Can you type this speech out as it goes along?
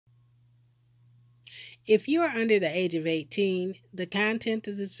If you are under the age of 18, the content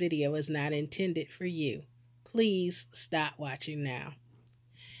of this video is not intended for you. Please stop watching now.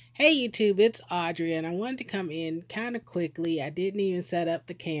 Hey YouTube, it's Audrey, and I wanted to come in kind of quickly. I didn't even set up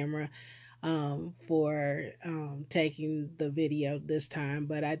the camera for taking the video this time,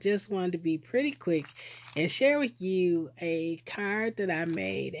 but I just wanted to be pretty quick and share with you a card that I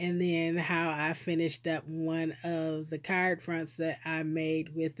made, and then how I finished up one of the card fronts that I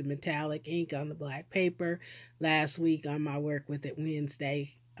made with the metallic ink on the black paper last week on my Work With It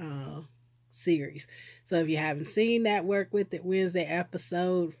Wednesday series. So if you haven't seen that Work With It Wednesday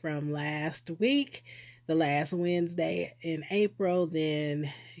episode from last week, the last Wednesday in April,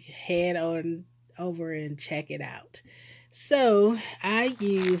 then head on over and check it out. So I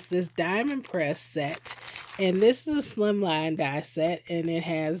use this diamond press set, and this is a slimline die set, and it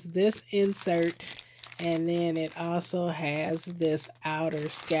has this insert, and then it also has this outer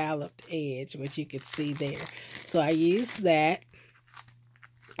scalloped edge, which you can see there. So I used that.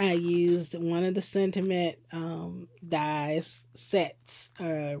 I used one of the sentiment dies sets,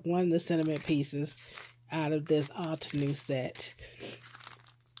 or one of the sentiment pieces out of this Altenew set.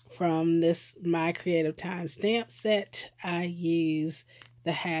 From this My Creative Time stamp set, I use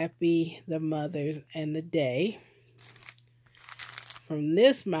the Happy, the Mothers, and the Day. From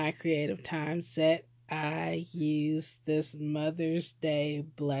this My Creative Time set, I use this Mother's Day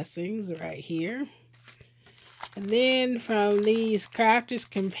Blessings right here. And then from these Crafter's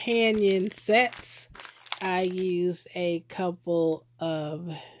Companion sets, I used a couple of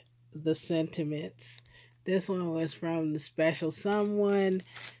the sentiments. This one was from the Special Someone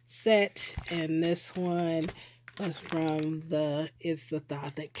set, and this one was from the It's the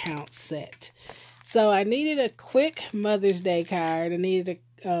Thought That Counts set. So I needed a quick Mother's Day card. I needed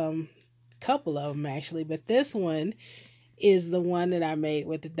a couple of them actually, but this one is the one that I made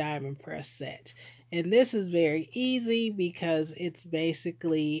with the diamond press set. And this is very easy because it's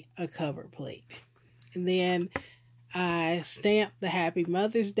basically a cover plate. And then I stamped the Happy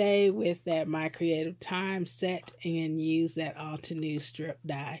Mother's Day with that My Creative Time set and used that Altenew strip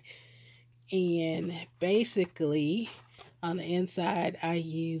die. And basically, on the inside, I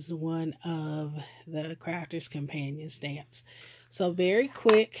used one of the Crafter's Companion stamps. So very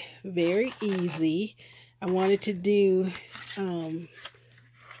quick, very easy. I wanted to do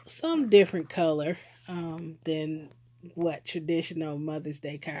some different color than what traditional Mother's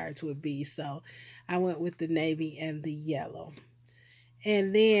Day cards would be. So I went with the navy and the yellow.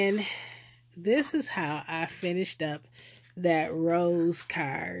 And then this is how I finished up that rose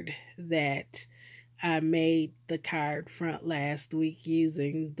card that I made the card front last week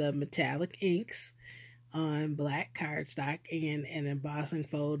using the metallic inks on black cardstock and an embossing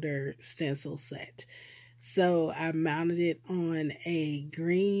folder stencil set. So I mounted it on a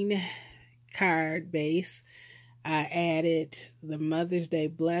green card base. I added the Mother's Day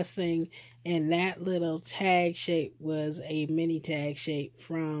Blessing, and that little tag shape was a mini tag shape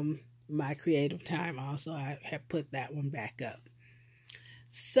from My Creative Time. Also, I have put that one back up.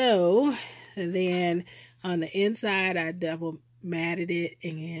 So then on the inside, I double matted it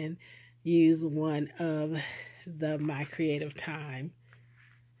and used one of the My Creative Time.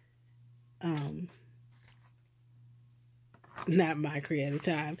 Not My Creative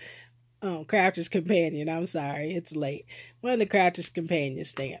Time. Crafter's Companion. I'm sorry, it's late. One of the Crafter's Companion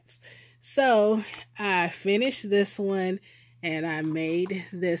stamps. So I finished this one, and I made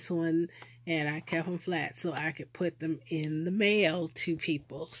this one, and I kept them flat so I could put them in the mail to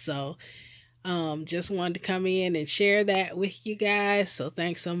people. So just wanted to come in and share that with you guys. So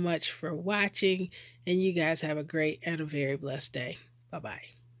thanks so much for watching, and you guys have a great and a very blessed day.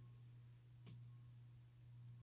 Bye-bye.